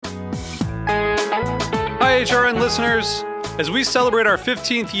HRN listeners. As we celebrate our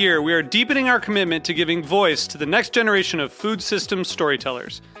 15th year, we are deepening our commitment to giving voice to the next generation of food systems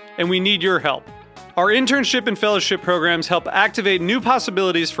storytellers, and we need your help. Our internship and fellowship programs help activate new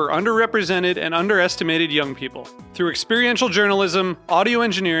possibilities for underrepresented and underestimated young people through experiential journalism, audio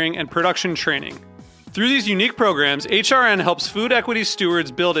engineering, and production training. Through these unique programs, HRN helps food equity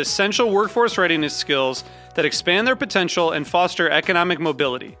stewards build essential workforce readiness skills that expand their potential and foster economic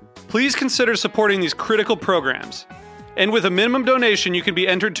mobility. Please consider supporting these critical programs. And with a minimum donation, you can be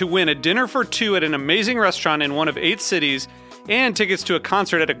entered to win a dinner for two at an amazing restaurant in one of 8 cities and tickets to a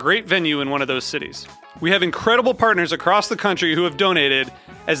concert at a great venue in one of those cities. We have incredible partners across the country who have donated,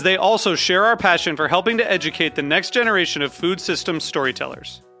 as they also share our passion for helping to educate the next generation of food systems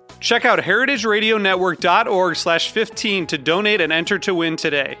storytellers. Check out heritageradionetwork.org/15 to donate and enter to win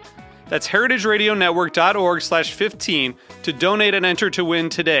today. That's heritageradionetwork.org/15 to donate and enter to win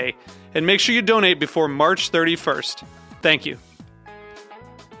today. And make sure you donate before March 31st. Thank you.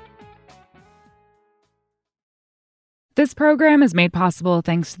 This program is made possible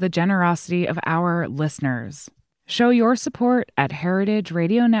thanks to the generosity of our listeners. Show your support at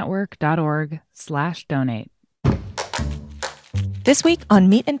heritageradionetwork.org/donate. This week on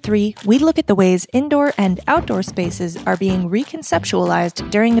Meat and Three, we look at the ways indoor and outdoor spaces are being reconceptualized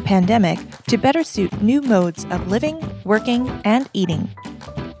during the pandemic to better suit new modes of living, working, and eating.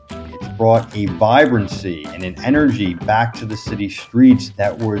 Brought a vibrancy and an energy back to the city streets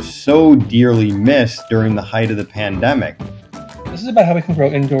that was so dearly missed during the height of the pandemic. This is about how we can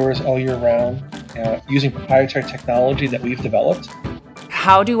grow indoors all year round, using proprietary technology that we've developed.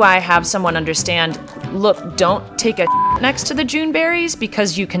 How do I have someone understand, look, don't take a next to the June berries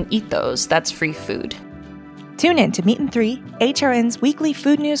because you can eat those. That's free food. Tune in to Meat and Three, HRN's weekly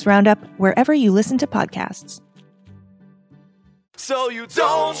food news roundup, wherever you listen to podcasts. So you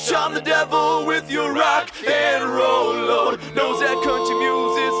don't charm the devil with your rock and roll load. Knows that country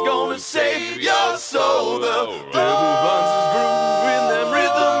music's gonna save your soul. The devil finds his groove in them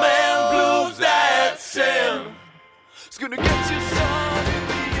rhythm and blues that Sam. It's gonna get you some in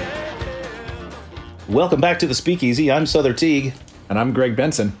the end. Welcome back to the Speakeasy. I'm Souther Teague. And I'm Greg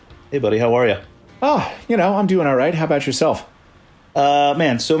Benson. Hey, buddy, how are you? Oh, I'm doing all right. How about yourself?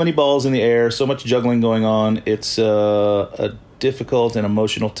 Man, so many balls in the air, so much juggling going on. It's a difficult and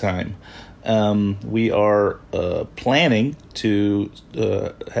emotional time. We are planning to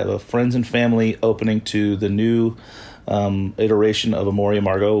have a friends and family opening to the new iteration of Amoria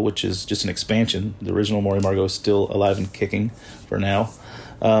Margot, which is just an expansion. The original Amoria Margot is still alive and kicking for now.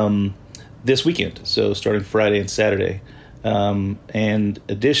 This weekend, so starting Friday and Saturday. And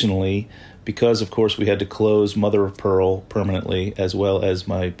additionally, because, of course, we had to close Mother of Pearl permanently, as well as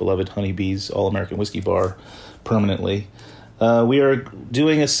my beloved Honeybee's All-American Whiskey Bar permanently, we are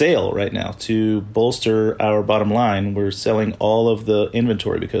doing a sale right now to bolster our bottom line. We're selling all of the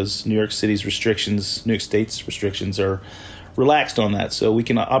inventory because New York State's restrictions are relaxed on that. So we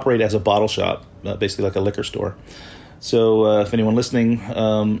can operate as a bottle shop, basically like a liquor store. So if anyone listening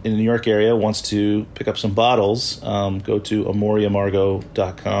in the New York area wants to pick up some bottles, go to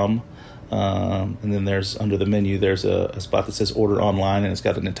amoriamargot.com. And then there's, under the menu, there's a spot that says order online, and it's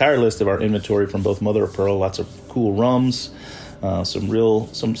got an entire list of our inventory from both Mother of Pearl, lots of cool rums,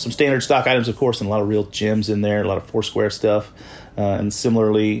 some standard stock items, of course, and a lot of real gems in there, a lot of Foursquare stuff. And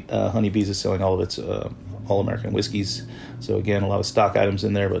similarly, Honeybee's is selling all of its all-American whiskeys. So again, a lot of stock items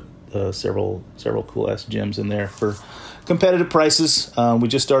in there, but several cool-ass gems in there for competitive prices. We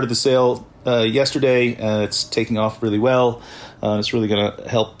just started the sale yesterday. It's taking off really well. It's really going to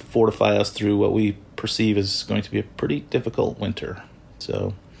help fortify us through what we perceive as going to be a pretty difficult winter.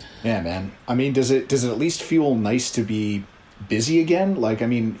 So, yeah, man. I mean, does it at least feel nice to be busy again? Like, I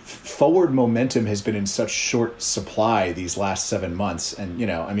mean, forward momentum has been in such short supply these last 7 months, and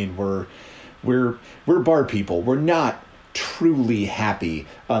we're bar people. We're not truly happy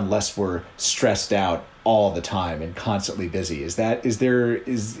unless we're stressed out all the time and constantly busy. What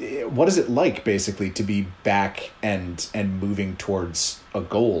is it like basically to be back and moving towards a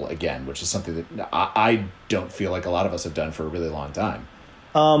goal again, which is something that I don't feel like a lot of us have done for a really long time?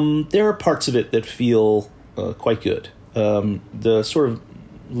 There are parts of it that feel quite good. The sort of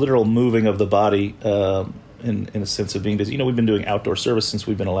literal moving of the body in a sense of being busy. We've been doing outdoor service since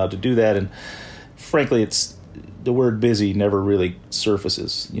we've been allowed to do that, and frankly, the word busy never really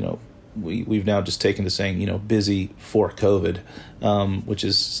surfaces. We've now just taken to saying, busy for COVID, which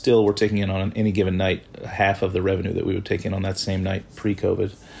is still, we're taking in on any given night half of the revenue that we would take in on that same night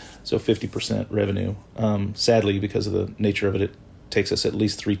pre-COVID. So 50% revenue. Sadly, because of the nature of it, it takes us at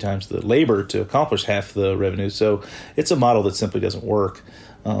least 3 times the labor to accomplish half the revenue. So it's a model that simply doesn't work.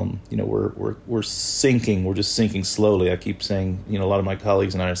 we're sinking. We're just sinking slowly. I keep saying, a lot of my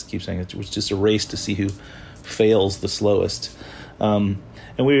colleagues and I keep saying it was just a race to see who fails the slowest.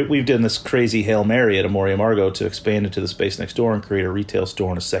 And we've done this crazy Hail Mary at Amore Amargo to expand into the space next door and create a retail store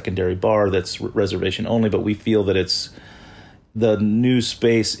and a secondary bar that's reservation only. But we feel that the new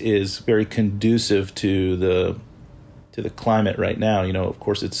space is very conducive to the climate right now. Of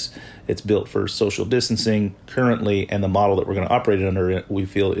course, it's built for social distancing currently, and the model that we're going to operate it under, we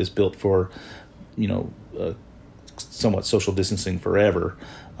feel, is built for, somewhat social distancing forever.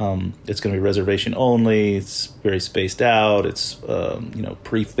 It's going to be reservation only. It's very spaced out. It's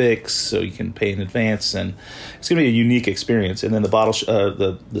prefix, so you can pay in advance, and it's going to be a unique experience. And then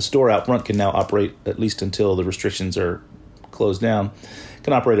the store out front can now operate, at least until the restrictions are closed down,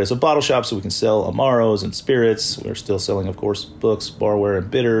 can operate as a bottle shop, so we can sell Amaros and spirits. We're still selling, of course, books, barware, and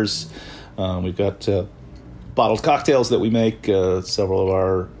bitters. We've got bottled cocktails that we make. Several of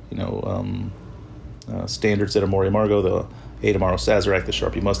our standards at Amore Amargo, the 8 Amaro Sazerac, the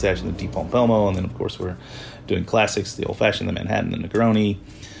Sharpie Mustache, and the Deep Pompelmo. And then, of course, we're doing classics, the Old Fashioned, the Manhattan, and the Negroni.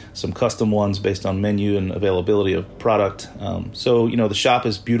 Some custom ones based on menu and availability of product. So the shop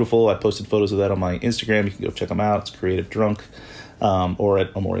is beautiful. I posted photos of that on my Instagram. You can go check them out. It's Creative Drunk, or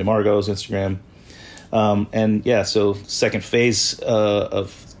at Amore Amargo's Instagram. So second phase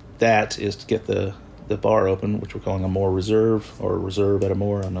of that is to get the bar open, which we're calling Amore Reserve, or Reserve at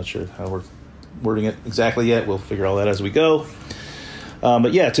Amore. I'm not sure how we're wording it exactly yet. We'll figure all that as we go.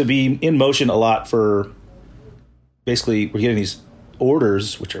 To be in motion a lot for, basically, we're getting these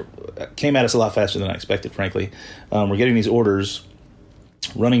orders, which came at us a lot faster than I expected, frankly. We're getting these orders,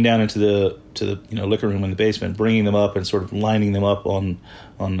 running down into the liquor room in the basement, bringing them up and sort of lining them up on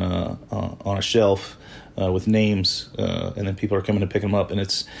a shelf with names, and then people are coming to pick them up, and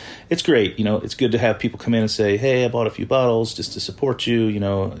it's great. It's good to have people come in and say, "Hey, I bought a few bottles just to support you."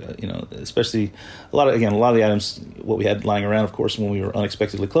 Especially a lot of the items what we had lying around, of course, when we were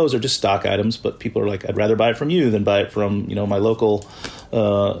unexpectedly closed, are just stock items. But people are like, "I'd rather buy it from you than buy it from my local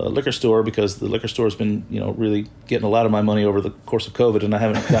liquor store, because the liquor store has been really getting a lot of my money over the course of COVID, and I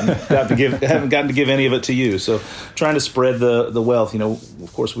haven't gotten to give any of it to you." So trying to spread the wealth.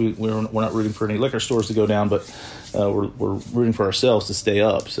 Of course, we're not rooting for any liquor stores to go down, but we're rooting for ourselves to stay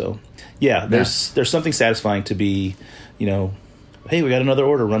up. So there's something satisfying to be, hey, we got another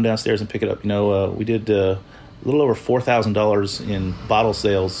order, run downstairs and pick it up. We did a little over $4,000 in bottle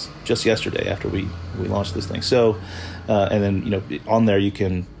sales just yesterday after we launched this thing. So and then on there you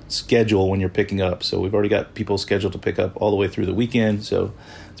can schedule when you're picking up. So we've already got people scheduled to pick up all the way through the weekend. So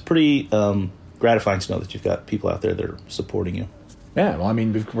it's pretty gratifying to know that you've got people out there that are supporting you. Yeah, well, I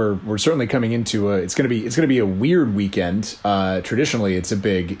mean, we're certainly coming into it's going to be a weird weekend. Traditionally, it's a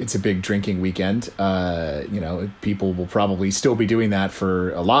big drinking weekend. People will probably still be doing that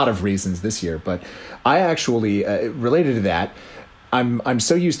for a lot of reasons this year. But I actually, related to that, I'm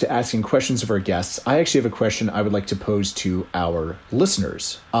so used to asking questions of our guests. I actually have a question I would like to pose to our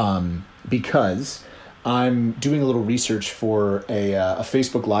listeners, because I'm doing a little research for a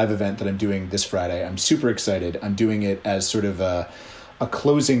Facebook Live event that I'm doing this Friday. I'm super excited. I'm doing it as sort of a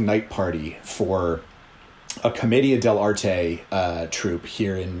closing night party for a Commedia dell'arte troupe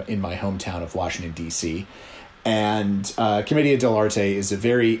here in my hometown of Washington, D.C. And Commedia dell'arte is a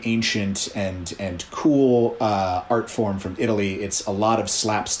very ancient and cool art form from Italy. It's a lot of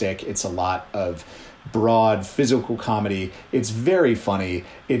slapstick. It's a lot of broad physical comedy. It's very funny.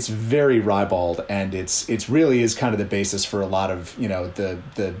 It's very ribald, and it's really is kind of the basis for a lot of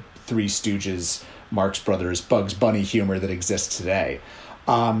the Three Stooges, Marx Brothers, Bugs Bunny humor that exists today.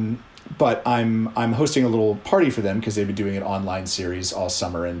 But I'm hosting a little party for them because they've been doing an online series all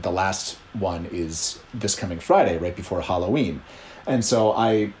summer, and the last one is this coming Friday, right before Halloween. And so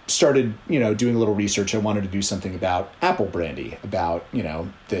I started, doing a little research. I wanted to do something about apple brandy, about,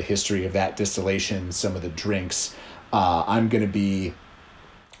 the history of that distillation, some of the drinks. I'm going to be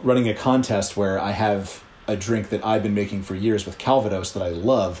running a contest where I have a drink that I've been making for years with Calvados that I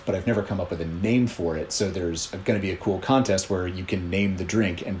love, but I've never come up with a name for it. So there's going to be a cool contest where you can name the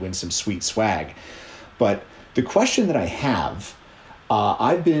drink and win some sweet swag. But the question that I have,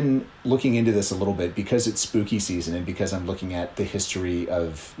 I've been looking into this a little bit because it's spooky season and because I'm looking at the history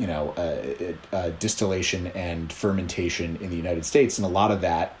of, distillation and fermentation in the United States. And a lot of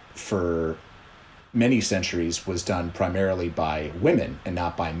that for many centuries was done primarily by women and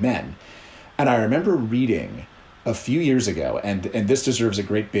not by men. And I remember reading a few years ago, and this deserves a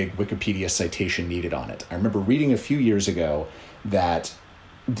great big Wikipedia citation needed on it. I remember reading a few years ago that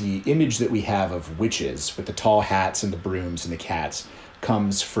the image that we have of witches with the tall hats and the brooms and the cats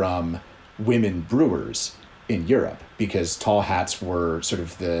comes from women brewers in Europe, because tall hats were sort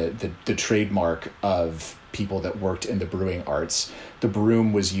of the trademark of people that worked in the brewing arts. The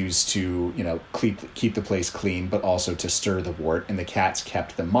broom was used to, keep the place clean, but also to stir the wort, and the cats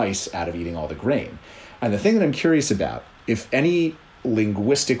kept the mice out of eating all the grain. And the thing that I'm curious about, if any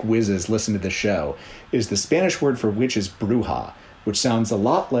linguistic whizzes listen to the show, is the Spanish word for which is bruja, which sounds a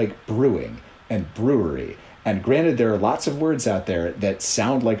lot like brewing and brewery. And granted, there are lots of words out there that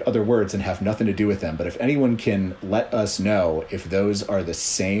sound like other words and have nothing to do with them. But if anyone can let us know if those are the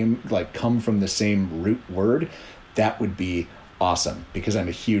same, like come from the same root word, that would be awesome, because I'm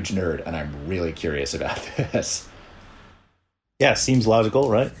a huge nerd and I'm really curious about this. Yeah, seems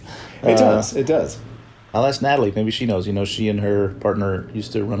logical, right? It does. I'll ask Natalie. Maybe she knows. She and her partner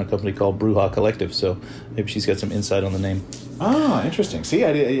used to run a company called Bruja Collective, so maybe she's got some insight on the name. Ah, interesting. See,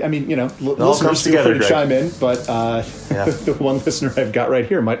 I mean, listeners feel free to chime in, but the one listener I've got right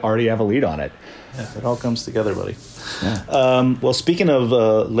here might already have a lead on it. Yeah, it all comes together, buddy. Yeah. Well, speaking of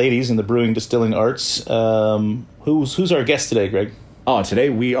ladies in the brewing distilling arts, who's our guest today, Greg? Oh, today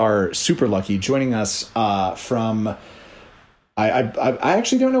we are super lucky. Joining us from... I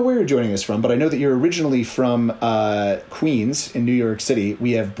actually don't know where you're joining us from, but I know that you're originally from Queens in New York City.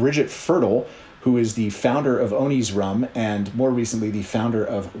 We have Bridget Fertile, who is the founder of Oni's Rum and more recently the founder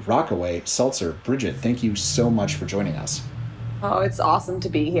of Rockaway Seltzer. Bridget, thank you so much for joining us. Oh, it's awesome to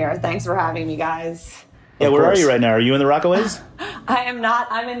be here. Thanks for having me, guys. Yeah, where are you right now? Are you in the Rockaways? I am not.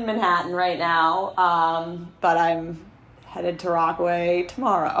 I'm in Manhattan right now, but I'm headed to Rockaway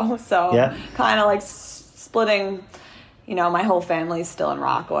tomorrow. So kind of like splitting... my whole family's still in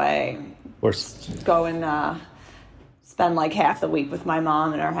Rockaway. Of course. Go and spend like half the week with my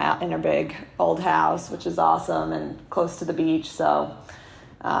mom in her big old house, which is awesome and close to the beach. So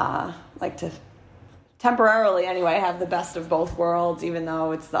like to temporarily anyway have the best of both worlds, even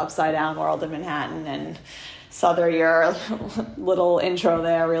though it's the upside down world of Manhattan. And Souther, your little intro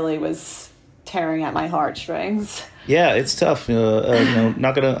there really was tearing at my heartstrings. Yeah, it's tough.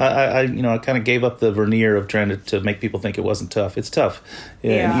 Not gonna. I kind of gave up the veneer of trying to make people think it wasn't tough. It's tough.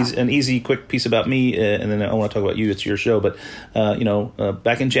 An easy, quick piece about me, and then I want to talk about you. It's your show, but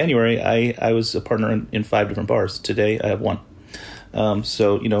back in January, I was a partner in 5 different bars. Today, I have 1.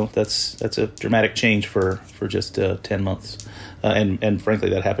 So that's a dramatic change for just 10 months. And frankly,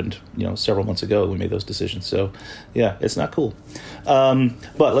 that happened, several months ago. We made those decisions. So, yeah, it's not cool.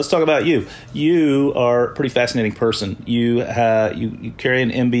 But let's talk about you. You are a pretty fascinating person. You carry an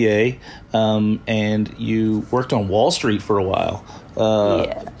MBA, and you worked on Wall Street for a while.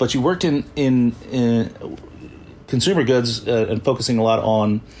 But you worked in consumer goods and focusing a lot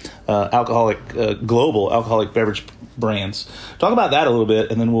on global alcoholic beverage brands. Talk about that a little bit,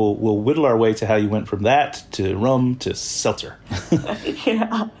 and then we'll whittle our way to how you went from that to rum to seltzer.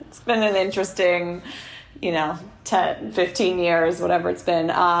 Yeah, it's been an interesting, 10, 15 years, whatever it's been.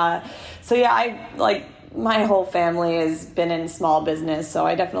 So yeah, my whole family has been in small business, so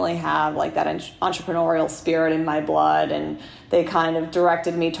I definitely have like that entrepreneurial spirit in my blood, and they kind of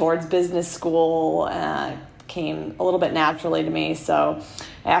directed me towards business school. Came a little bit naturally to me. So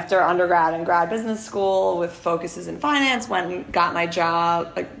after undergrad and grad business school with focuses in finance, went and got a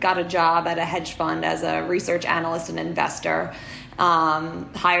job at a hedge fund as a research analyst and investor,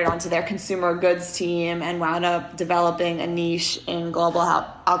 hired onto their consumer goods team, and wound up developing a niche in global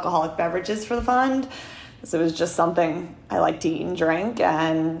alcoholic beverages for the fund. So it was just something I like to eat and drink,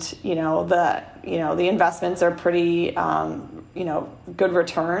 and the investments are pretty good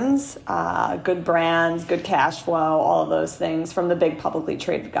returns, good brands, good cash flow, all of those things from the big publicly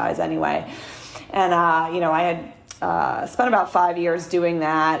traded guys anyway. And I had spent about 5 years doing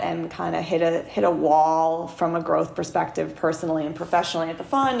that and kind of hit a wall from a growth perspective personally and professionally at the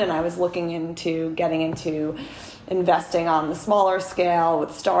fund, and I was looking into getting into investing on the smaller scale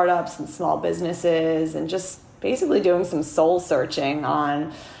with startups and small businesses, and just basically doing some soul searching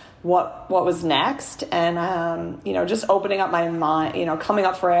on what was next, and just opening up my mind, coming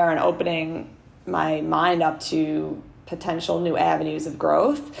up for air and opening my mind up to potential new avenues of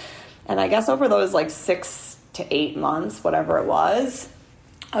growth. And I guess over those 6 to 8 months, whatever it was,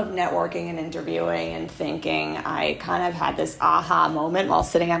 of networking and interviewing and thinking, I kind of had this aha moment while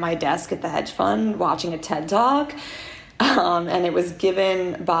sitting at my desk at the hedge fund watching a TED Talk. And it was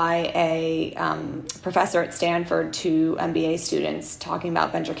given by a professor at Stanford to MBA students talking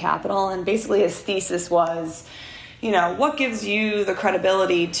about venture capital. And basically his thesis was, what gives you the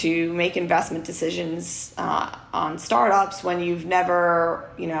credibility to make investment decisions on startups when you've never,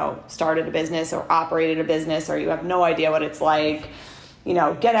 started a business or operated a business, or you have no idea what it's like?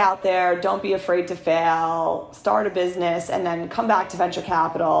 Get out there, don't be afraid to fail, start a business, and then come back to venture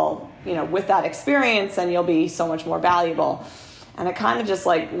capital with that experience, and you'll be so much more valuable. And it kind of just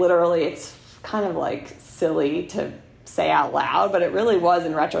like literally, it's kind of like silly to say out loud, but it really was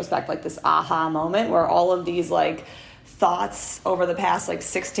in retrospect like this aha moment where all of these like thoughts over the past like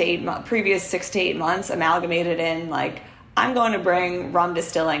 6 to 8 months, previous 6 to 8 months amalgamated in like, I'm going to bring rum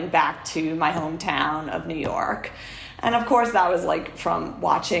distilling back to my hometown of New York. And of course, that was like from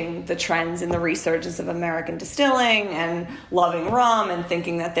watching the trends in the resurgence of American distilling and loving rum and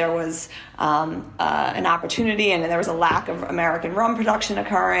thinking that there was an opportunity and there was a lack of American rum production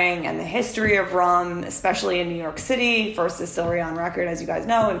occurring, and the history of rum, especially in New York City, first distillery on record, as you guys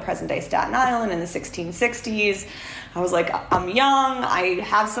know, in present-day Staten Island in the 1660s. I was like, I'm young, I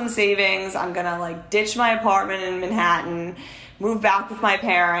have some savings, I'm gonna like ditch my apartment in Manhattan, move back with my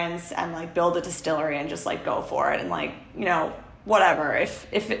parents, and like build a distillery and just like go for it. And like, whatever. If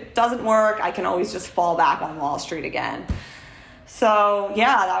it doesn't work, I can always just fall back on Wall Street again. So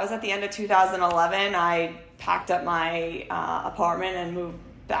yeah, that was at the end of 2011. I packed up my apartment and moved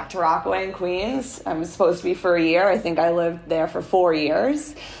back to Rockaway in Queens. I was supposed to be for a year. I think I lived there for 4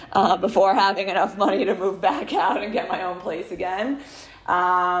 years before having enough money to move back out and get my own place again.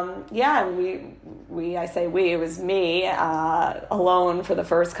 It was me alone for the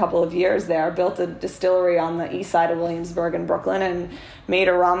first couple of years there, built a distillery on the east side of Williamsburg in Brooklyn and made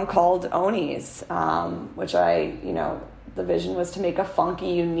a rum called Oni's, which the vision was to make a funky,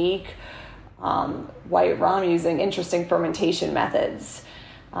 unique white rum using interesting fermentation methods.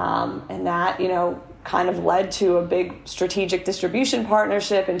 And that, kind of led to a big strategic distribution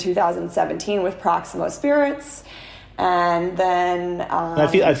partnership in 2017 with Proximo Spirits. And then I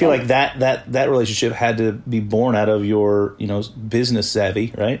feel like that relationship had to be born out of your business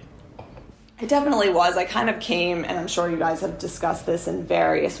savvy, right? It definitely was. I kind of came, and I'm sure you guys have discussed this in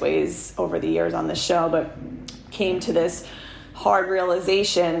various ways over the years on the show, but came to this hard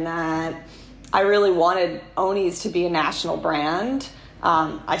realization that I really wanted Oni's to be a national brand.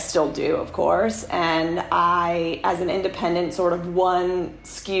 I still do, of course, and I, as an independent sort of one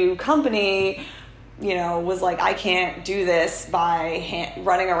SKU company, was like, I can't do this by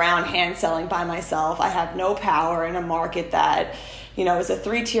running around hand selling by myself. I have no power in a market that, is a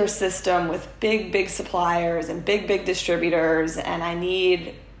 3-tier system with big suppliers and big distributors, and I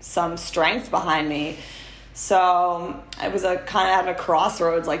need some strength behind me. So I was kind of at a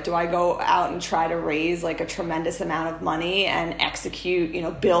crossroads, like, do I go out and try to raise like a tremendous amount of money and execute,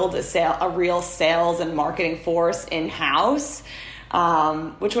 build a real sales and marketing force in-house,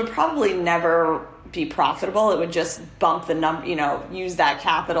 which would probably never be profitable. It would just bump the number, use that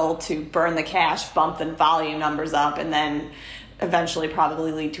capital to burn the cash, bump the volume numbers up, and then eventually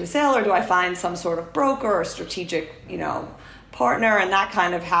probably lead to a sale? Or do I find some sort of broker or strategic, partner? And that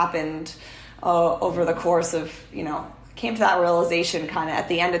kind of happened over the course of, came to that realization kind of at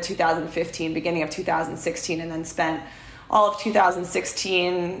the end of 2015, beginning of 2016, and then spent all of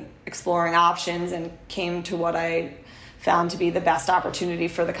 2016 exploring options and came to what I found to be the best opportunity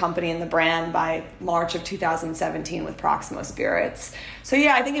for the company and the brand by March of 2017 with Proximo Spirits. So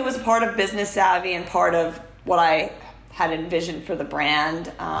yeah, I think it was part of business savvy and part of what I had envisioned for the brand.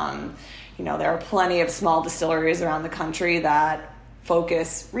 There are plenty of small distilleries around the country that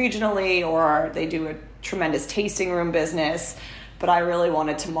focus regionally, or they do a tremendous tasting room business, but I really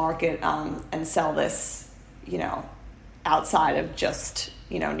wanted to market and sell this, outside of just,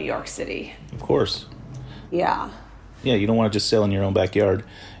 New York City. Of course. Yeah. Yeah, you don't want to just sell in your own backyard.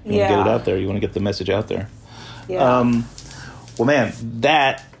 You want to get it out there. You want to get the message out there. Yeah. Well, man,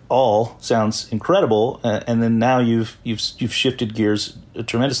 that all sounds incredible, and then now you've shifted gears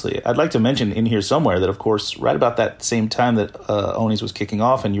tremendously. I'd like to mention in here somewhere that, of course, right about that same time that Oni's was kicking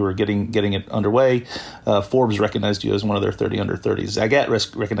off and you were getting it underway, Forbes recognized you as one of their 30 under 30s.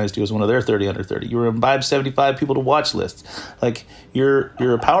 Zagat recognized you as one of their 30 under 30. You were imbibed 75 people to watch lists. Like, you're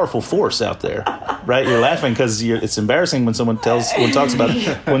a powerful force out there, right? You're laughing because it's embarrassing when someone talks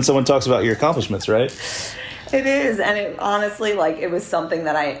about your accomplishments, right? It is, and it honestly, like, it was something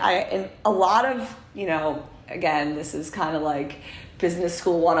that I in a lot of, again, this is kind of like business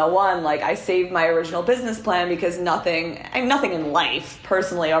school 101, like, I saved my original business plan because nothing in life,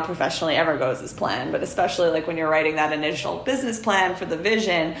 personally or professionally, ever goes as planned, but especially, like, when you're writing that initial business plan for the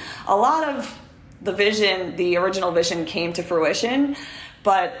vision, a lot of the original vision came to fruition,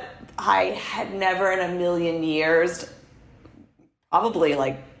 but I had never in a million years, probably,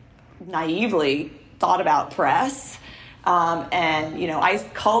 like, naively thought about press. And, I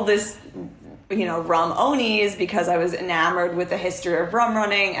called this rum Oni's because I was enamored with the history of rum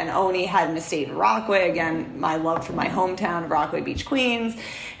running, and Oni had an estate in Rockaway. Again, my love for my hometown of Rockaway Beach, Queens.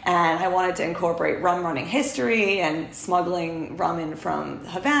 And I wanted to incorporate rum running history and smuggling rum in from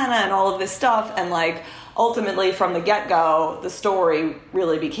Havana and all of this stuff. And like, ultimately from the get-go, the story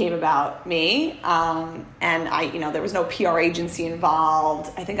really became about me. And there was no PR agency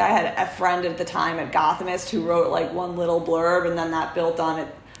involved. I think I had a friend at the time at Gothamist who wrote like one little blurb, and then that built on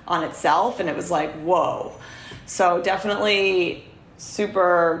itself, and it was like, whoa. So definitely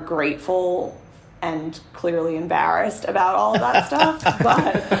super grateful and clearly embarrassed about all of that stuff.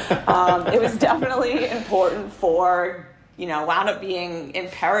 But it was definitely important for, wound up being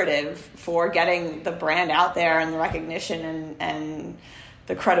imperative for getting the brand out there and the recognition and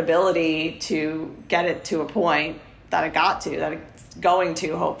the credibility to get it to a point that it got to, that it's going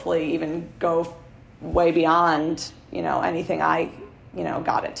to hopefully even go way beyond, anything I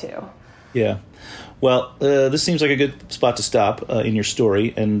got it to. Yeah. Well, this seems like a good spot to stop in your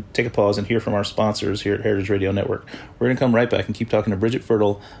story and take a pause and hear from our sponsors here at Heritage Radio Network. We're going to come right back and keep talking to Bridget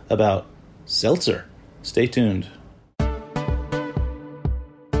Fertile about seltzer. Stay tuned.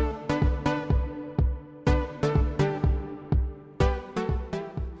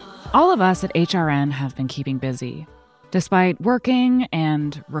 All of us at HRN have been keeping busy, despite working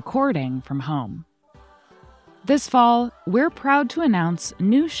and recording from home. This fall, we're proud to announce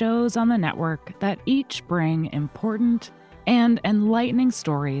new shows on the network that each bring important and enlightening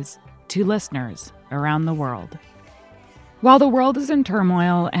stories to listeners around the world. While the world is in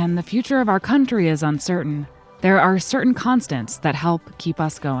turmoil and the future of our country is uncertain, there are certain constants that help keep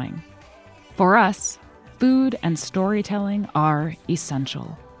us going. For us, food and storytelling are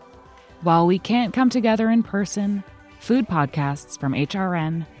essential. While we can't come together in person, food podcasts from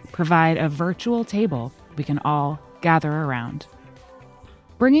HRN provide a virtual table we can all gather around.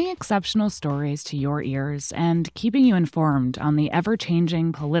 Bringing exceptional stories to your ears and keeping you informed on the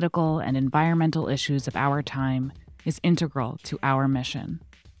ever-changing political and environmental issues of our time is integral to our mission.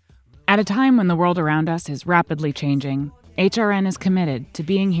 At a time when the world around us is rapidly changing, HRN is committed to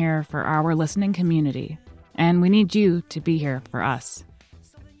being here for our listening community, and we need you to be here for us.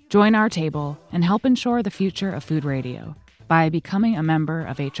 Join our table and help ensure the future of food radio by becoming a member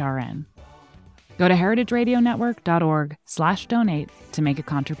of HRN. Go to heritageradionetwork.org/donate to make a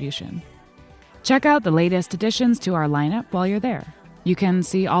contribution. Check out the latest additions to our lineup while you're there. You can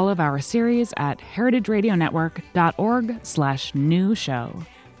see all of our series at heritageradionetwork.org/new show.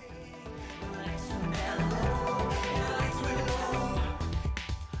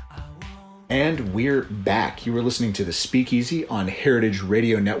 And we're back. You were listening to The Speakeasy on Heritage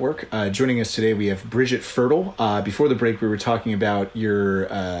Radio Network. Joining us today, we have Bridget Fertile. Before the break, we were talking about your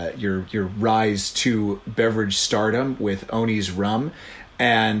rise to beverage stardom with Oni's Rum,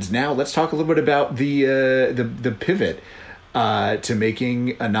 and now let's talk a little bit about the pivot to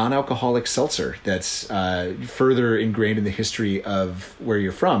making a non-alcoholic seltzer that's further ingrained in the history of where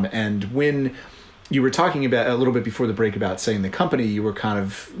you're from. And when you were talking about a little bit before the break about saying the company, you were kind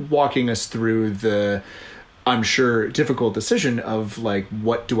of walking us through the, I'm sure, difficult decision of like,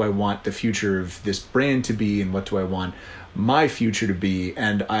 what do I want the future of this brand to be and what do I want my future to be?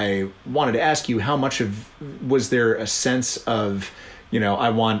 And I wanted to ask you, how much was there a sense of, I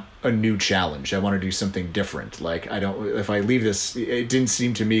want a new challenge. I want to do something different. Like, if I leave this, it didn't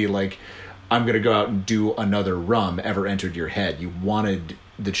seem to me like I'm going to go out and do another rum ever entered your head. You wanted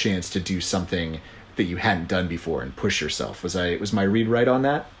the chance to do something that you hadn't done before and push yourself. Was my read right on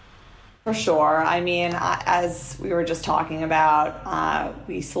that? For sure. I mean, as we were just talking about,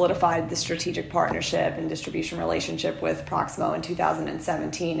 we solidified the strategic partnership and distribution relationship with Proximo in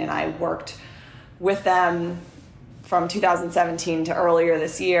 2017, and I worked with them from 2017 to earlier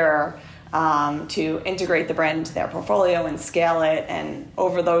this year to integrate the brand into their portfolio and scale it. And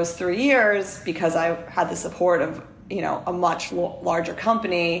over those 3 years, because I had the support of a much larger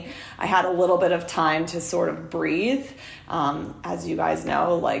company, I had a little bit of time to sort of breathe. As you guys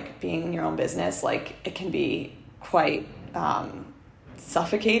know, like being in your own business, like it can be quite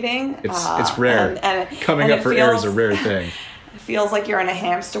suffocating. It's rare. And coming up for air is a rare thing. It feels like you're in a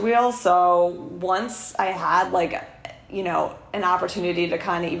hamster wheel. So once I had an opportunity to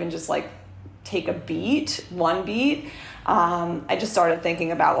kind of even just like take one beat, I just started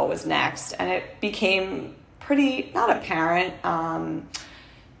thinking about what was next, and it became pretty, not apparent,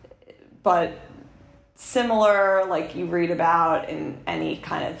 but similar, like you read about in any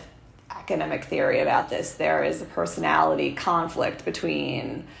kind of academic theory about this. There is a personality conflict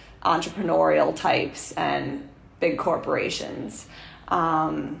between entrepreneurial types and big corporations.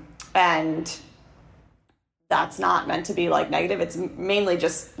 And that's not meant to be like negative. It's mainly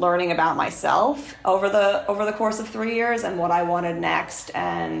just learning about myself over the course of 3 years and what I wanted next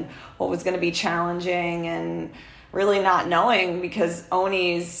and what was going to be challenging, and really not knowing, because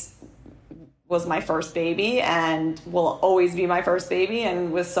Oni's was my first baby and will always be my first baby,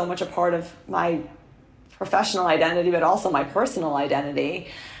 and was so much a part of my professional identity, but also my personal identity.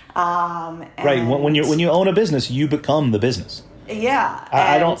 Right. When you own a business, you become the business. Yeah.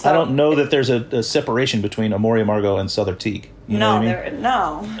 I don't know that there's a separation between Amore Amargo and Southern Teague. You know what I mean?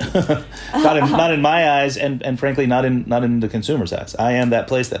 No. not in my eyes, and frankly, not in the consumer's eyes. I am that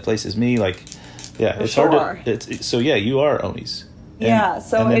place. That place is me. Like, yeah, For it's sure. hard to. So yeah, you are Oni's. So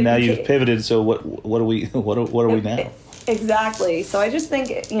and then now you've pivoted. So what are we? What are we now? Exactly. So I just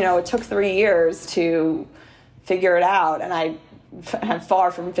think it took 3 years to figure it out, and I have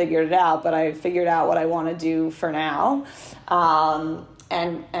far from figured it out, but I figured out what I want to do for now,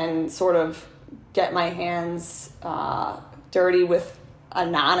 and sort of get my hands dirty with a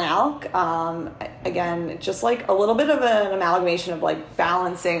non-alc. Again, just like a little bit of an amalgamation of like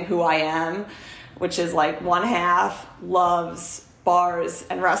balancing who I am, which is like one half loves bars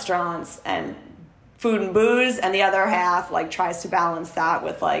and restaurants and food and booze, and the other half like tries to balance that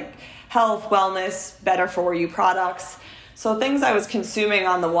with like health, wellness, better for you products. So things I was consuming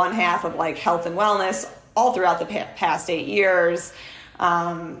on the one half of like health and wellness all throughout the past 8 years,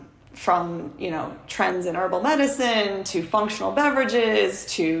 from, trends in herbal medicine to functional beverages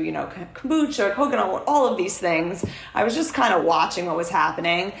to, kombucha, coconut, all of these things. I was just kind of watching what was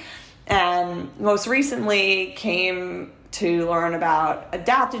happening, and most recently came to learn about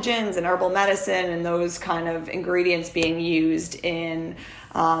adaptogens and herbal medicine and those kind of ingredients being used in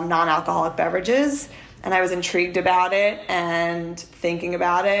non-alcoholic beverages. And I was intrigued about it and thinking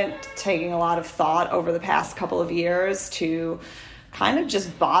about it, taking a lot of thought over the past couple of years to kind of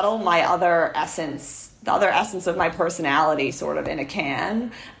just bottle my other essence, the other essence of my personality sort of in a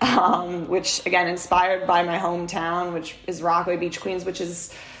can, which again, inspired by my hometown, which is Rockaway Beach, Queens, which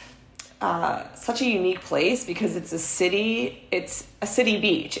is such a unique place because it's a city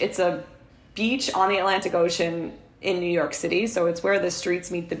beach. It's a beach on the Atlantic Ocean in New York City, so it's where the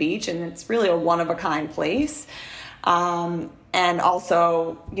streets meet the beach, and it's really a one-of-a-kind place. And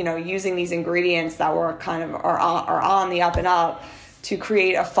also, using these ingredients that were kind of are on the up and up to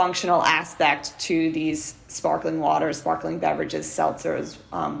create a functional aspect to these sparkling waters, sparkling beverages, seltzers,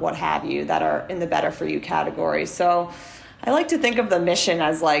 what have you, that are in the better for you category. So I like to think of the mission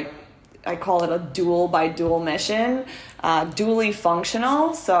as like, I call it a dual by dual mission, dually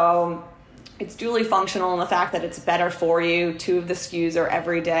functional. So it's dually functional in the fact that it's better for you. 2 of the SKUs are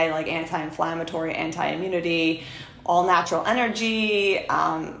everyday, like anti-inflammatory, anti-immunity, all natural energy,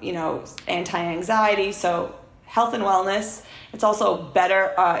 anti-anxiety. So health and wellness. It's also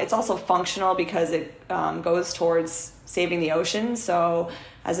better. It's also functional because it goes towards saving the ocean. So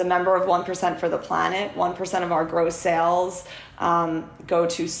as a member of 1% for the Planet, 1% of our gross sales go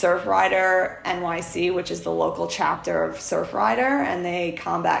to Surfrider NYC, which is the local chapter of Surfrider, and they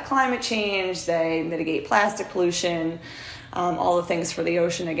combat climate change, they mitigate plastic pollution, all the things for the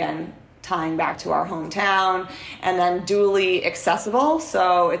ocean, again, tying back to our hometown. And then dually accessible,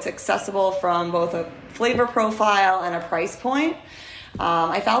 so it's accessible from both a flavor profile and a price point.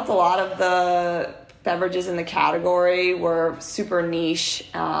 I felt a lot of the beverages in the category were super niche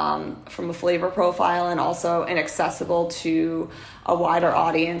from a flavor profile and also inaccessible to a wider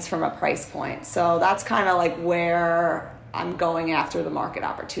audience from a price point. So that's kind of like where I'm going after the market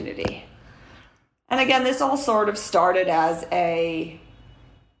opportunity. And again, this all sort of started as a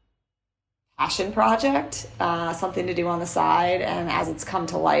passion project, something to do on the side. And as it's come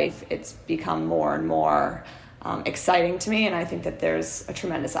to life, it's become more and more exciting to me, and I think that there's a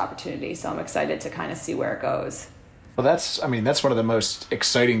tremendous opportunity, so I'm excited to kind of see where it goes. Well, that's one of the most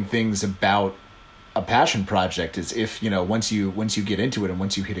exciting things about a passion project is if, once you get into it and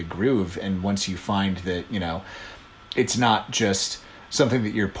once you hit a groove and once you find that, it's not just something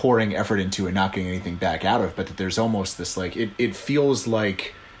that you're pouring effort into and not getting anything back out of, but that there's almost this, like, it feels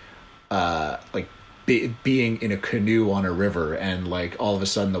like being in a canoe on a river, and like all of a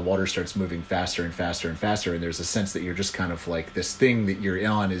sudden the water starts moving faster and faster and faster, and there's a sense that you're just kind of like this thing that you're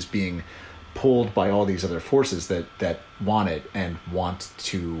on is being pulled by all these other forces that want it and want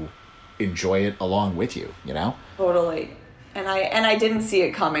to enjoy it along with you, Totally. And I didn't see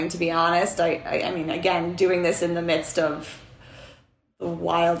it coming, to be honest. I mean, again, doing this in the midst of the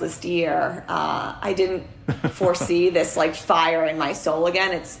wildest year, I didn't foresee this like fire in my soul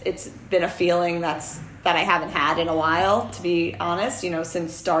again. It's been a feeling that I haven't had in a while, to be honest,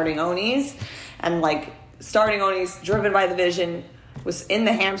 since starting Oni's. And like starting Oni's, driven by the vision, was in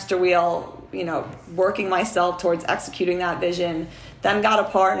the hamster wheel working myself towards executing that vision. Then got a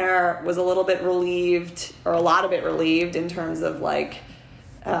partner, was a little bit relieved, or a lot of it relieved in terms of like,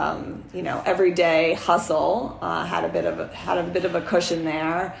 everyday hustle. Had a bit of a cushion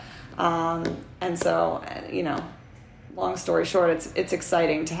there, and so long story short, it's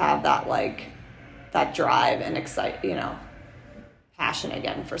exciting to have that drive and passion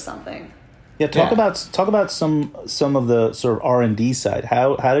again for something. Yeah, talk about some of the sort of R&D side.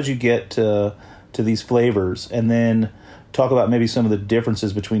 How did you get to these flavors, and then talk about maybe some of the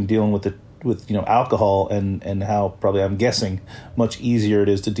differences between dealing with alcohol and how, probably I'm guessing, much easier it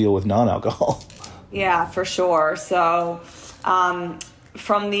is to deal with non-alcohol. Yeah, for sure. So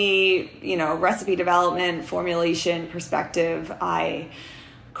from the recipe development formulation perspective, I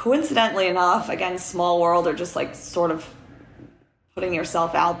coincidentally enough, again, small world, or just like sort of putting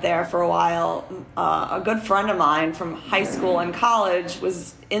yourself out there for a while, a good friend of mine from high school and college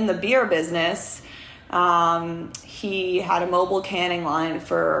was in the beer business. He had a mobile canning line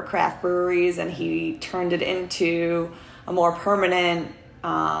for craft breweries, and he turned it into a more permanent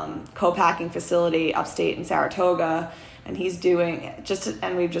co-packing facility upstate in Saratoga. And he's doing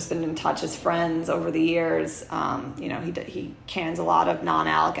and we've just been in touch as friends over the years. He cans a lot of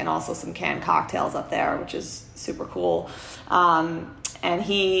non-alc and also some canned cocktails up there, which is super cool. And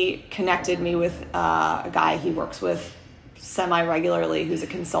he connected me with a guy he works with semi-regularly who's a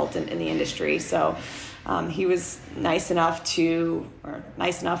consultant in the industry. So he was nice enough to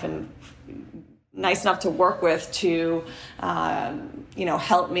work with to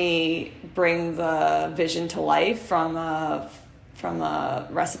help me bring the vision to life from a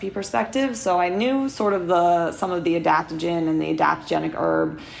recipe perspective. So I knew sort of some of the adaptogen and the adaptogenic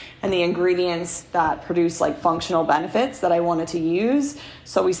herb and the ingredients that produce like functional benefits that I wanted to use.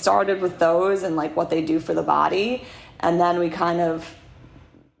 So we started with those and like what they do for the body, and then we kind of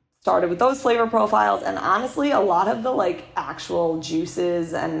started with those flavor profiles. And honestly, a lot of the like actual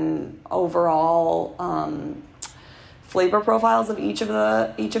juices and overall flavor profiles of each of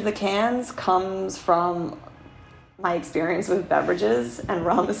the cans comes from my experience with beverages and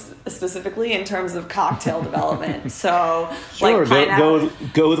rum specifically in terms of cocktail development. So sure, like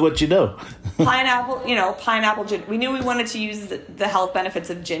go with what you know. Pineapple ginger. We knew we wanted to use the health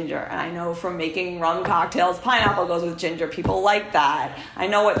benefits of ginger. And I know from making rum cocktails, pineapple goes with ginger. People like that. I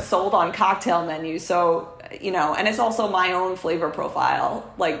know it's sold on cocktail menus. So, and it's also my own flavor profile,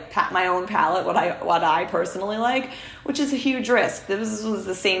 like my own palate, what I personally like, which is a huge risk. This was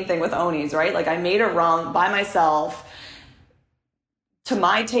the same thing with Oni's, right? Like I made a rum by myself to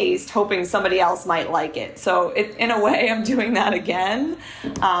my taste, hoping somebody else might like it. So in a way, I'm doing that again.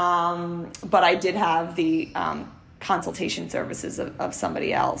 But I did have the consultation services of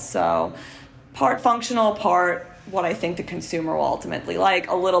somebody else. So part functional, part what I think the consumer will ultimately like,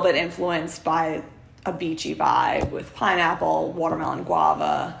 a little bit influenced by a beachy vibe with pineapple, watermelon,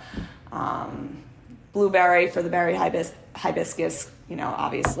 guava, blueberry for the berry hibiscus.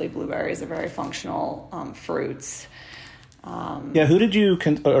 Obviously blueberries are very functional fruits. Who did you,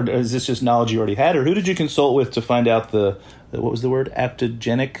 or is this just knowledge you already had, or who did you consult with to find out what was the word,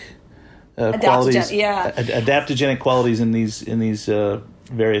 adaptogenic qualities? Yeah, adaptogenic qualities in these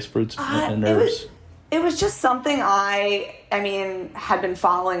various fruits and herbs. It was just something I had been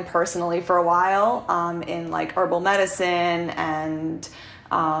following personally for a while, in like herbal medicine and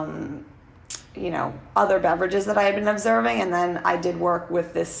other beverages that I had been observing. And then I did work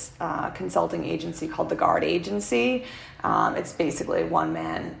with this consulting agency called the Guard Agency. It's basically a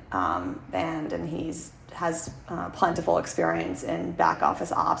one-man band, and has plentiful experience in back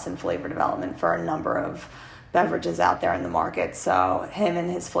office ops and flavor development for a number of beverages out there in the market. So him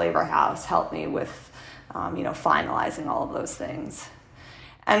and his flavor house helped me with finalizing all of those things.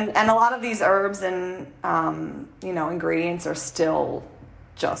 And a lot of these herbs and ingredients are still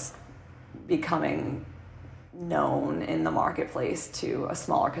just becoming known in the marketplace to a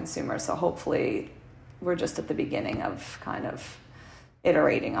smaller consumer. So hopefully we're just at the beginning of kind of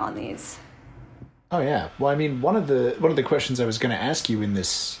iterating on these. Oh yeah. Well, one of the questions I was going to ask you in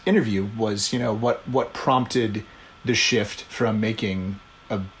this interview was, what prompted the shift from making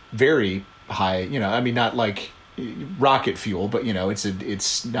a very high, not like rocket fuel, but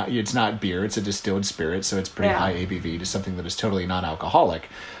it's not beer, it's a distilled spirit, so it's pretty high ABV, to something that is totally non-alcoholic.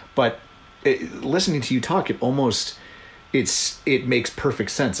 But listening to you talk, it makes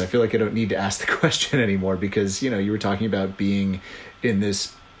perfect sense. I feel like I don't need to ask the question anymore, because you were talking about being in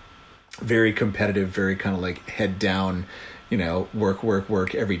this very competitive, very kind of like head down,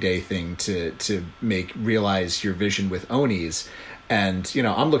 work everyday thing to realize your vision with Oni's. And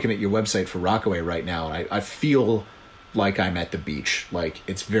I'm looking at your website for Rockaway right now, and I feel like I'm at the beach. Like,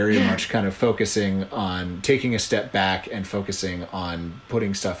 it's very much kind of focusing on taking a step back and focusing on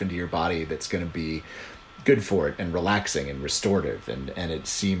putting stuff into your body that's going to be good for it and relaxing and restorative. And it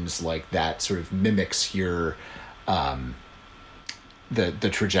seems like that sort of mimics your, the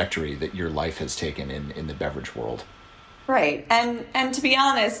trajectory that your life has taken in the beverage world. Right. And to be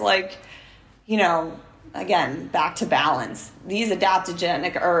honest, like, you know, again, back to balance. These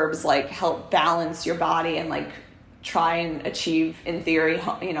adaptogenic herbs like help balance your body and like try and achieve, in theory,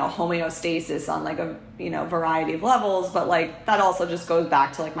 you know, homeostasis on like a, you know, variety of levels. But like that also just goes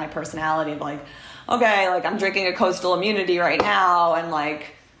back to like my personality of like, okay, like I'm drinking a Coastal Immunity right now, and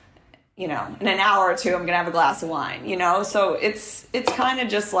like, you know, in an hour or two I'm gonna have a glass of wine, you know. So it's kind of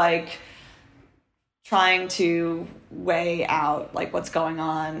just like trying to weigh out like what's going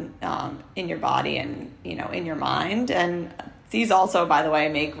on in your body and, you know, in your mind. And these also, by the way,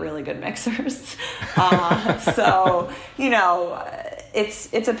 make really good mixers. So, you know,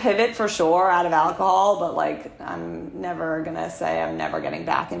 it's a pivot for sure out of alcohol, but like I'm never gonna say I'm never getting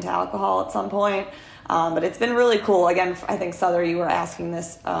back into alcohol at some point. But it's been really cool. Again, I think, Souther, you were asking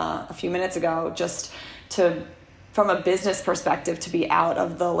this a few minutes ago, just from a business perspective, to be out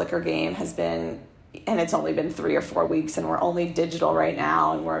of the liquor game has been, and it's only been 3 or 4 weeks, and we're only digital right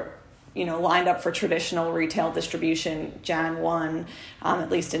now, and we're, you know, lined up for traditional retail distribution Jan 1, at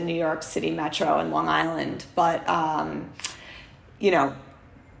least in New York City Metro and Long Island. But, you know,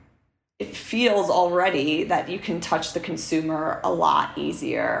 it feels already that you can touch the consumer a lot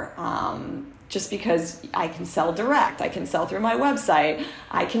easier. Just because I can sell direct, I can sell through my website,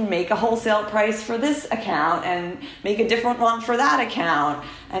 I can make a wholesale price for this account and make a different one for that account,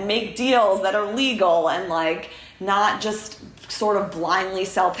 and make deals that are legal, and like not just sort of blindly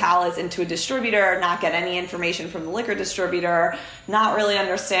sell pallets into a distributor, not get any information from the liquor distributor, not really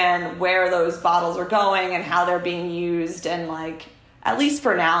understand where those bottles are going and how they're being used. And like, at least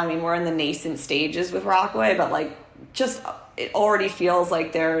for now, I mean, we're in the nascent stages with Rockaway, but like just it already feels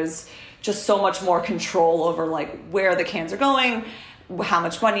like there's just so much more control over like where the cans are going, how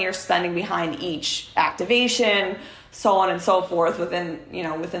much money you're spending behind each activation, so on and so forth. Within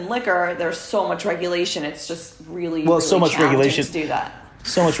liquor, there's so much regulation. It's just really so much regulation to do that.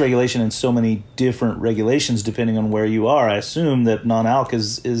 So much regulation and so many different regulations depending on where you are. I assume that non-alc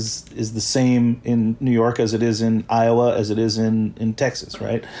is the same in New York as it is in Iowa, as it is in Texas,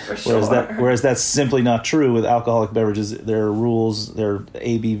 right? For sure. Whereas that's simply not true with alcoholic beverages. There are rules, there are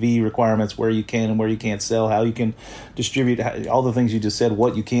ABV requirements, where you can and where you can't sell, how you can distribute, all the things you just said,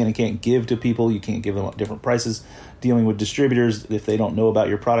 what you can and can't give to people. You can't give them at different prices. Dealing with distributors, if they don't know about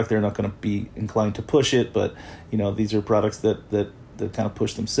your product, they're not going to be inclined to push it. But, you know, these are products that kind of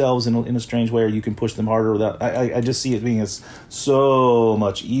push themselves in a strange way, or you can push them harder without. I just see it being so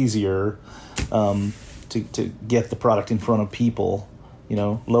much easier to get the product in front of people. You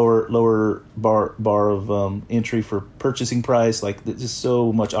know, lower bar of entry for purchasing price. Like, there's just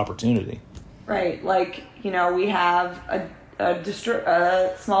so much opportunity. Right, like, you know, we have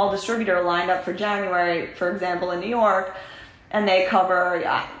a small distributor lined up for January, for example, in New York, and they cover,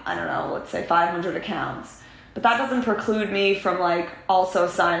 I don't know, let's say 500 accounts. But that doesn't preclude me from like also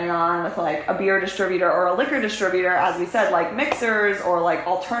signing on with like a beer distributor or a liquor distributor, as we said, like mixers or like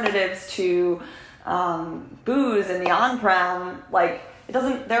alternatives to booze in the on-prem. Like,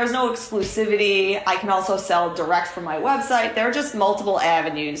 there is no exclusivity. I can also sell direct from my website. There are just multiple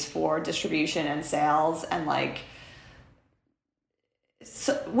avenues for distribution and sales, and like,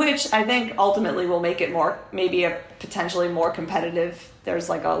 which I think ultimately will make it more, maybe a potentially more competitive. There's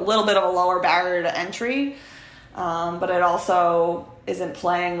like a little bit of a lower barrier to entry. But it also isn't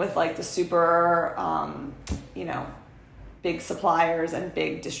playing with like the super, you know, big suppliers and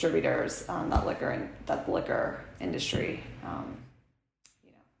big distributors that the liquor industry,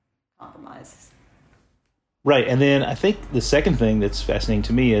 you know, compromises. Right, and then I think the second thing that's fascinating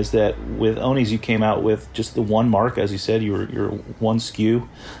to me is that with Oni's you came out with just the one mark, as you said, you're one SKU,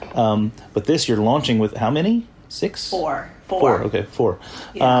 but this you're launching with how many? 6? 4. Okay, 4.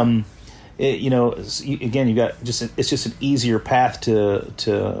 Yeah. You know, again, you got it's just an easier path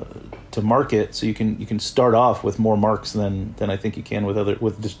to market, so you can start off with more marks than I think you can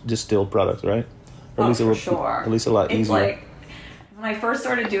with distilled products, right? Or sure. At least a lot easier. Like, when I first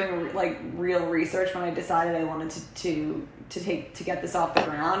started doing like real research, when I decided I wanted to get this off the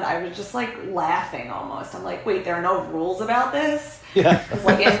ground, I was just like laughing almost. I'm like, wait, there are no rules about this? Yeah. It's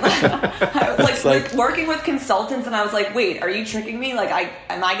like, I was like working with consultants, and I was like, wait, are you tricking me? Like,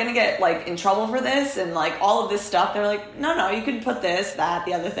 am I gonna get like in trouble for this? And like all of this stuff. They're like, no, you can put this, that,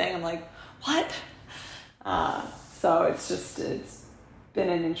 the other thing. I'm like, what? So it's been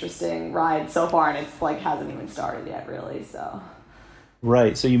an interesting ride so far, and it's like hasn't even started yet, really. So.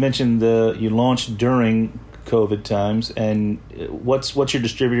 Right. So you mentioned you launched during COVID times, and what's your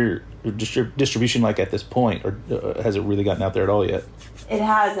distribution like at this point, or has it really gotten out there at all yet? It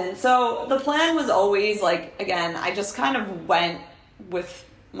hasn't. So the plan was always like, again, I just kind of went with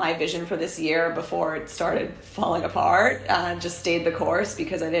my vision for this year before it started falling apart. Just stayed the course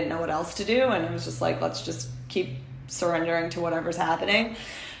because I didn't know what else to do, and it was just like, let's just keep surrendering to whatever's happening.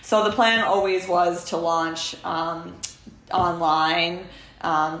 So the plan always was to launch online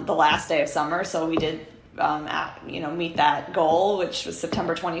the last day of summer. So we did meet that goal, which was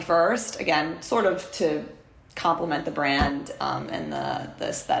September 21st. Again, sort of to complement the brand and the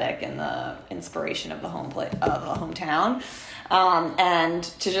aesthetic and the inspiration of the hometown. And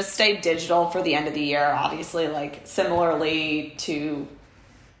to just stay digital for the end of the year, obviously, like similarly to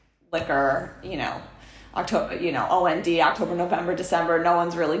liquor, October, OND, October, November, December, no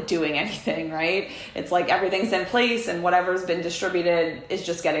one's really doing anything, right? It's like everything's in place and whatever's been distributed is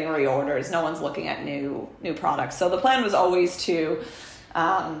just getting reorders. No one's looking at new products. So the plan was always to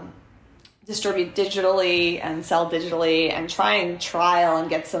distribute digitally and sell digitally and try and trial and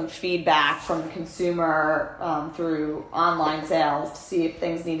get some feedback from the consumer through online sales to see if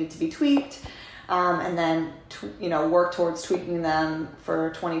things needed to be tweaked. And then, work towards tweaking them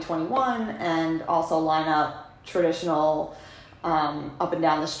for 2021 and also line up traditional up and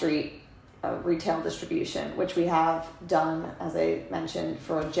down the street retail distribution, which we have done, as I mentioned,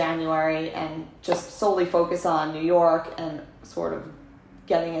 for January, and just solely focus on New York and sort of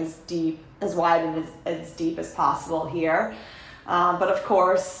getting as wide and as deep as possible here. But of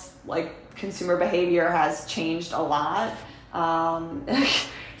course, like, consumer behavior has changed a lot.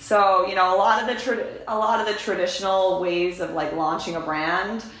 So, a lot of the traditional ways of like launching a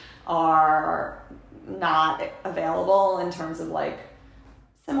brand are not available in terms of like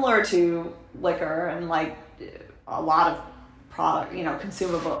similar to liquor and like a lot of product,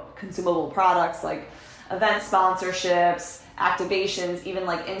 consumable products like event sponsorships, activations, even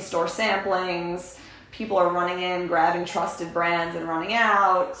like in-store samplings. People are running in, grabbing trusted brands and running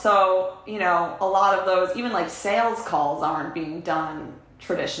out. So, a lot of those, even like sales calls aren't being done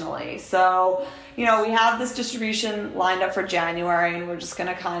traditionally. So, we have this distribution lined up for January, and we're just going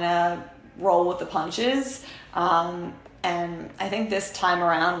to kind of roll with the punches. And I think this time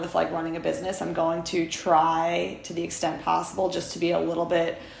around with like running a business, I'm going to try to the extent possible just to be a little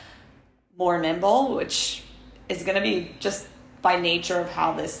bit more nimble, which is going to be just by nature of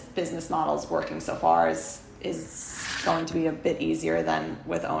how this business model is working so far is going to be a bit easier than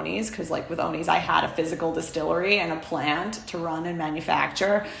with Oni's, because like with Oni's I had a physical distillery and a plant to run and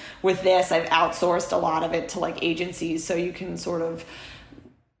manufacture. With this, I've outsourced a lot of it to like agencies, so you can sort of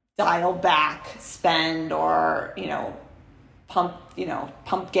dial back spend or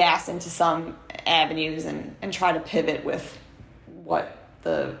pump gas into some avenues and try to pivot with what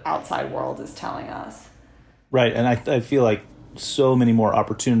the outside world is telling us. Right, and I feel like so many more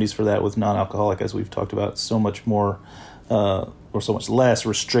opportunities for that with non-alcoholic, as we've talked about, so much more or so much less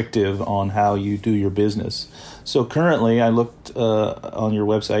restrictive on how you do your business. So currently, I looked on your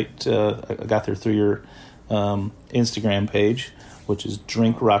website, I got there through your Instagram page, which is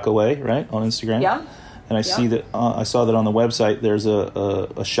Drink Rockaway, right, on Instagram? Yeah. And I see that I saw that on the website there's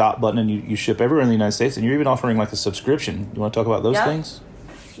a shop button, and you ship everywhere in the United States, and you're even offering like a subscription. You want to talk about those things?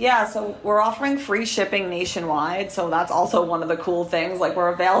 Yeah, so we're offering free shipping nationwide, so that's also one of the cool things. Like, we're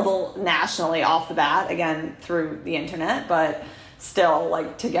available nationally off the bat, again, through the internet, but still,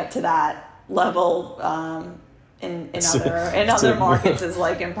 like, to get to that level in other markets is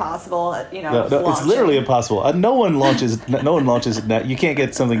like impossible. No, it's literally impossible. No one launches that. You can't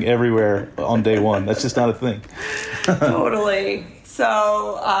get something everywhere on day one. That's just not a thing. Totally.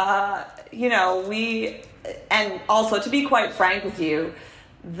 So and also, to be quite frank with you,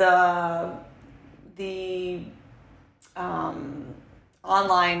 the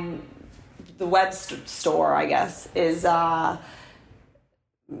online, the web store, I guess, is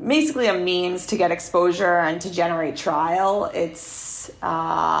basically a means to get exposure and to generate trial. It's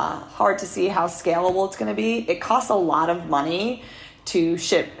hard to see how scalable it's going to be. It costs a lot of money to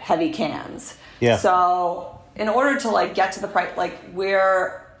ship heavy cans. Yeah. So in order to like get to the price, like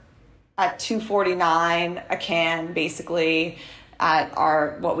we're at $2.49 a can, basically,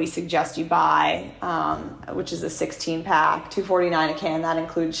 at what we suggest you buy, which is a 16-pack, $2.49 a can. That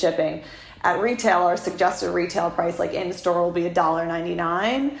includes shipping. At retail, our suggested retail price, like in store, will be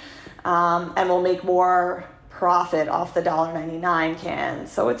 $1.99, and we'll make more profit off the $1.99 can.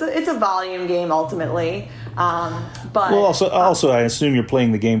 So it's a volume game ultimately. But well, also I assume you're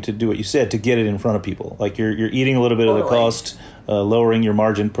playing the game to do what you said, to get it in front of people. Like you're eating a little bit of the cost lowering your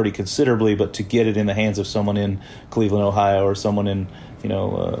margin pretty considerably, but to get it in the hands of someone in Cleveland, Ohio, or someone in I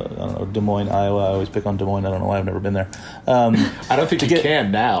don't know, Des Moines, Iowa. I always pick on Des Moines. I don't know why. I've never been there. I don't think you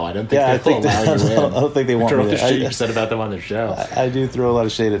can now. I don't think they'll allow you in. I don't think they want me the there. shit you said about them on their show. I do throw a lot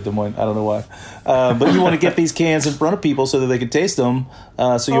of shade at Des Moines. I don't know why. But you want to get these cans in front of people so that they can taste them.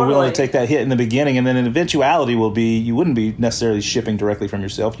 So you're willing to take that hit in the beginning. And then an eventuality will be you wouldn't be necessarily shipping directly from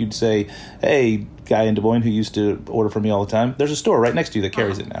yourself. You'd say, hey, guy in Des Moines who used to order from me all the time, there's a store right next to you that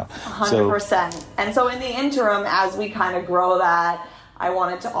carries it now. 100%. And so in the interim, as we kind of grow that, I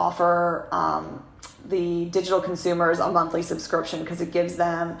wanted to offer the digital consumers a monthly subscription because it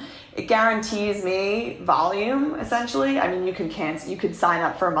guarantees me volume, essentially. I mean, you could sign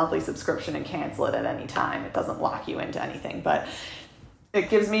up for a monthly subscription and cancel it at any time. It doesn't lock you into anything, but it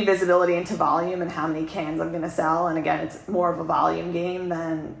gives me visibility into volume and how many cans I'm going to sell. And again, it's more of a volume game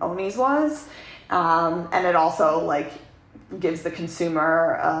than Omi's was. And it also gives the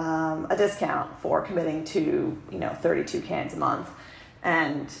consumer a discount for committing to 32 cans a month.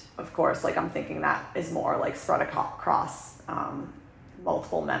 And of course, I'm thinking that is more spread across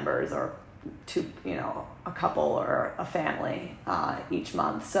multiple members or a couple or a family each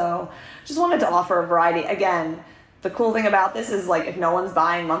month. So just wanted to offer a variety. Again, the cool thing about this is if no one's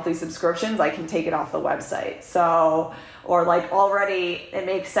buying monthly subscriptions, I can take it off the website. So, or already it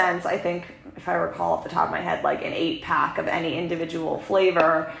makes sense. I think if I recall off the top of my head, an 8-pack of any individual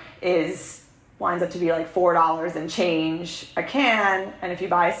flavor winds up to be $4 and change a can, and if you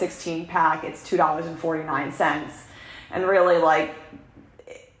buy a 16-pack, it's $2.49. And really,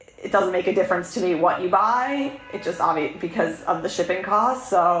 it doesn't make a difference to me what you buy. It just because of the shipping costs.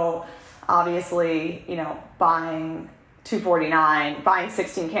 So obviously, buying buying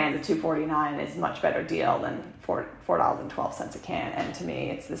 16 cans at $2.49 is a much better deal than $4.12 a can. And to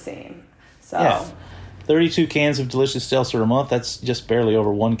me, it's the same. So. Yeah. 32 cans of delicious seltzer a month, that's just barely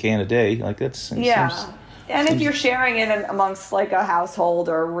over 1 can a day. If you're sharing it amongst a household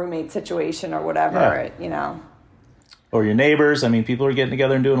or a roommate situation or whatever, Or your neighbors. I mean, people are getting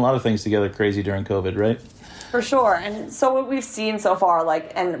together and doing a lot of things together crazy during COVID, right? For sure. And so what we've seen so far,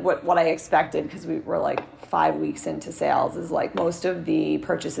 and what I expected, because we were 5 weeks into sales, is most of the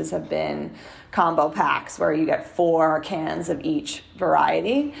purchases have been combo packs where you get 4 cans of each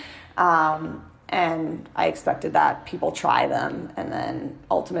variety. And I expected that people try them and then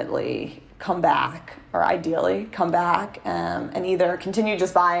ultimately come back, or ideally come back, and either continue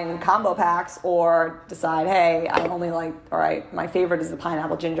just buying combo packs or decide, hey, I only all right, my favorite is the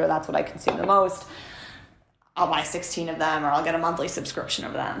pineapple ginger. That's what I consume the most. I'll buy 16 of them, or I'll get a monthly subscription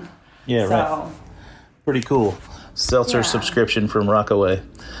of them. Yeah, right. Pretty cool. Seltzer subscription from Rockaway.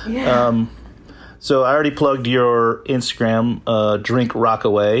 Yeah. So I already plugged your Instagram, Drink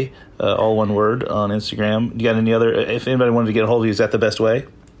Rockaway, all one word on Instagram. You got any other? If anybody wanted to get a hold of you, is that the best way?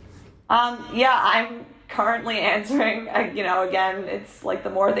 I'm currently answering. Again, it's the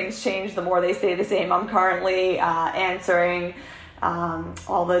more things change, the more they stay the same. I'm currently answering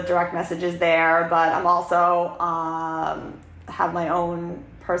all the direct messages there, but I'm also have my own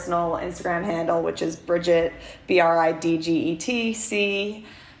personal Instagram handle, which is Bridget, BRIDGETC.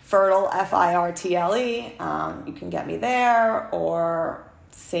 Firtle, FIRTLE. You can get me there, or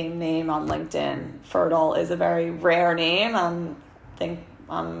same name on LinkedIn. Firtle is a very rare name. I think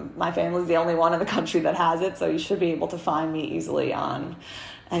my family's the only one in the country that has it, so you should be able to find me easily on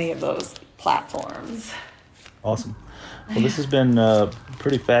any of those platforms. Awesome. Well, this has been a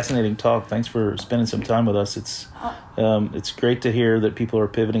pretty fascinating talk. Thanks for spending some time with us. It's great to hear that people are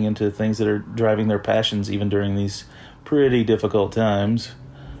pivoting into things that are driving their passions even during these pretty difficult times.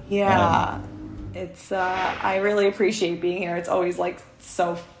 Yeah, it's. I really appreciate being here. It's always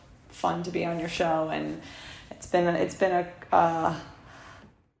so fun to be on your show, and it's been a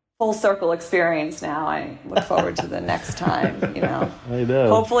full circle experience. Now I look forward to the next time. I know.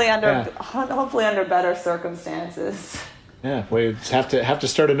 Hopefully under better circumstances. Yeah, we have to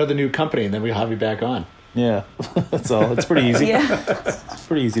start another new company, and then we'll have you back on. Yeah, that's all. It's pretty easy. It's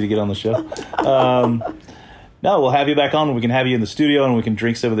pretty easy to get on the show. No, we'll have you back on when we can have you in the studio and we can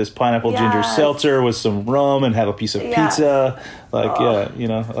drink some of this pineapple ginger seltzer with some rum and have a piece of pizza.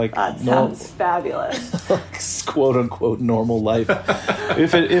 That sounds fabulous. Quote unquote normal life.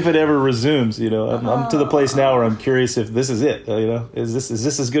 if it ever resumes, I'm to the place now where I'm curious if this is it. Is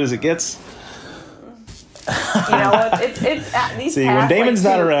this as good as it gets? It's these. See, when Damon's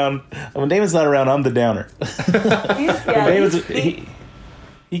not around, I'm the downer.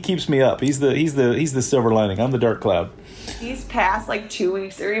 He keeps me up. He's the silver lining. I'm the dark cloud. These past 2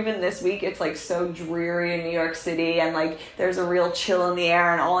 weeks, or even this week, it's so dreary in New York City, and there's a real chill in the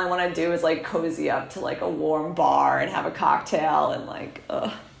air, and all I want to do is cozy up to a warm bar and have a cocktail and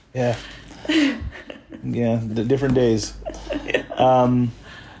ugh. Yeah. Yeah, the different days.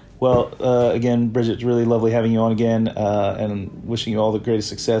 Again, Bridget, it's really lovely having you on again, and wishing you all the greatest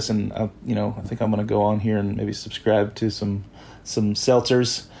success. And I think I'm going to go on here and maybe subscribe to some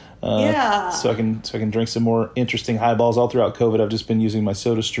seltzers, so I can drink some more interesting highballs. All throughout COVID, I've just been using my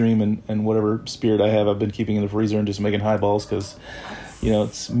SodaStream and whatever spirit I have, I've been keeping in the freezer and just making highballs because,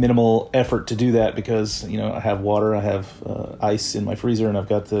 it's minimal effort to do that because I have water, I have ice in my freezer, and I've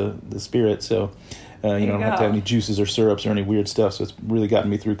got the spirit, so. I don't have to have any juices or syrups or any weird stuff, so it's really gotten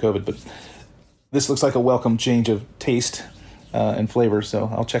me through COVID. But this looks like a welcome change of taste and flavor, so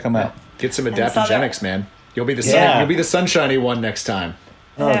I'll check them out. Get some adaptogenics, man. You'll be the you'll be the sunshiny one next time.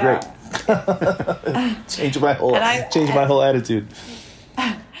 Oh, great! Change my whole attitude.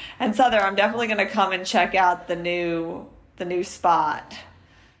 And Souther, I'm definitely going to come and check out the new spot.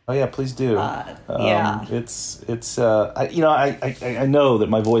 Oh yeah, please do. Yeah, it's I know that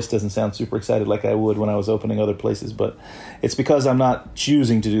my voice doesn't sound super excited like I would when I was opening other places, but it's because I'm not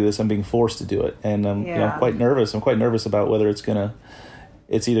choosing to do this. I'm being forced to do it, and I'm quite nervous. I'm quite nervous about whether it's either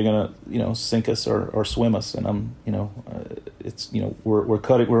gonna sink us or swim us, and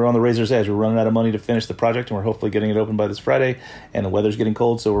we're on the razor's edge. We're running out of money to finish the project, and we're hopefully getting it open by this Friday. And the weather's getting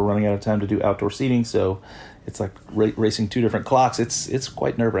cold, so we're running out of time to do outdoor seating. So it's like racing two different clocks. It's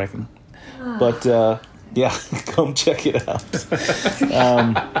quite nerve-wracking. But come check it out.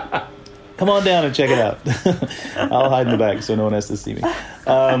 Come on down and check it out. I'll hide in the back so no one has to see me.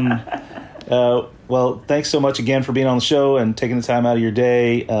 Well, thanks so much again for being on the show and taking the time out of your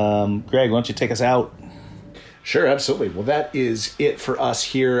day. Greg, why don't you take us out? Sure, absolutely. Well, that is it for us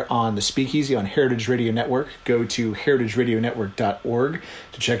here on the Speakeasy on Heritage Radio Network. Go to heritageradionetwork.org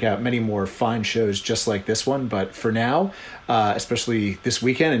to check out many more fine shows just like this one. But for now, especially this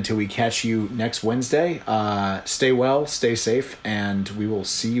weekend until we catch you next Wednesday, stay well, stay safe, and we will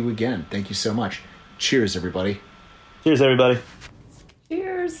see you again. Thank you so much. Cheers, everybody. Cheers, everybody.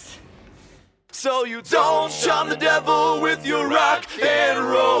 Cheers. So you don't shun the devil with your rock and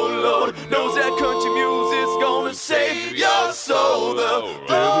roll load. Knows that country music's gonna save your soul. The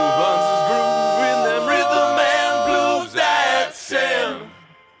devil runs his groove in them rhythm and blues that sound.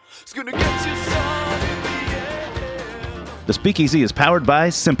 It's gonna get you sun in the air. The Speakeasy is powered by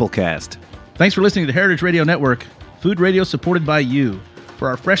Simplecast. Thanks for listening to Heritage Radio Network, food radio supported by you. For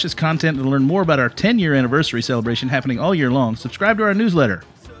our freshest content and to learn more about our 10-year anniversary celebration happening all year long, subscribe to our newsletter.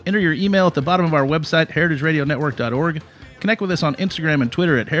 Enter your email at the bottom of our website, heritageradionetwork.org. Connect with us on Instagram and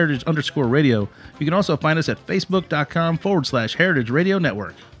Twitter at heritage_radio. You can also find us at facebook.com/Heritage Radio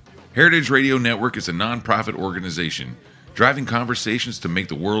Network. Heritage Radio Network is a non-profit organization driving conversations to make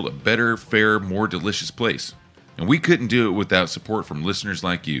the world a better, fairer, more delicious place. And we couldn't do it without support from listeners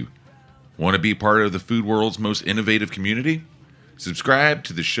like you. Want to be part of the food world's most innovative community? Subscribe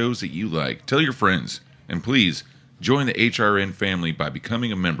to the shows that you like. Tell your friends. And please, join the HRN family by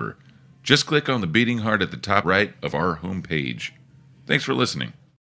becoming a member. Just click on the beating heart at the top right of our homepage. Thanks for listening.